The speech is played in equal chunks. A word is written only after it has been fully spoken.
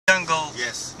jungle.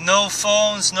 Yes. No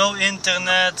phones, no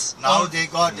internet. Now they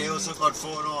also got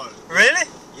phone all. Really?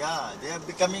 Yeah, they are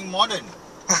becoming modern.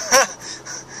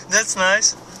 That's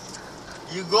nice.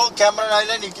 You go Cameron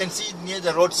Island, you can see near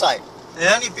the roadside.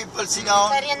 Yeah. Many people sit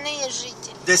down.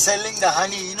 They're selling the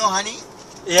honey. You know honey?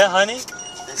 Yeah, honey.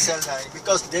 They sell the honey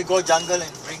because they go jungle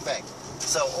and bring back.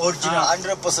 So original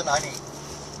 100% honey.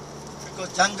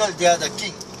 Because jungle, they are the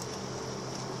king.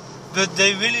 But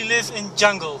they really live in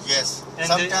jungle. Yes. And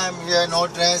sometimes here no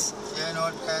dress, here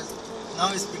no dress.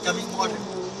 Now it's becoming modern.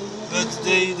 But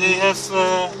they have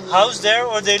a house there,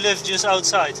 or they live just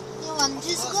outside?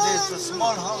 There's a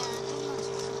small house.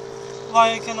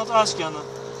 Why I cannot ask, Jana?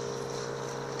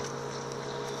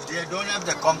 They don't have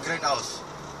the concrete house.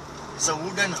 It's a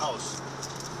wooden house.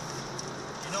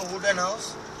 You know wooden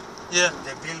house? Yeah.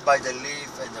 They build by the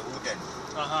leaf and the wooden.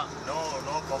 Uh-huh.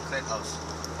 No concrete house.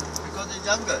 Because the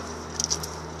jungle.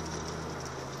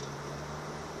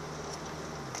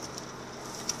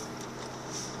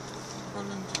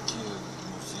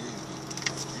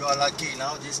 You are lucky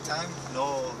now this time,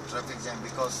 no traffic jam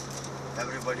because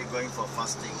everybody going for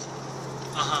fasting.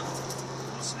 Uh-huh.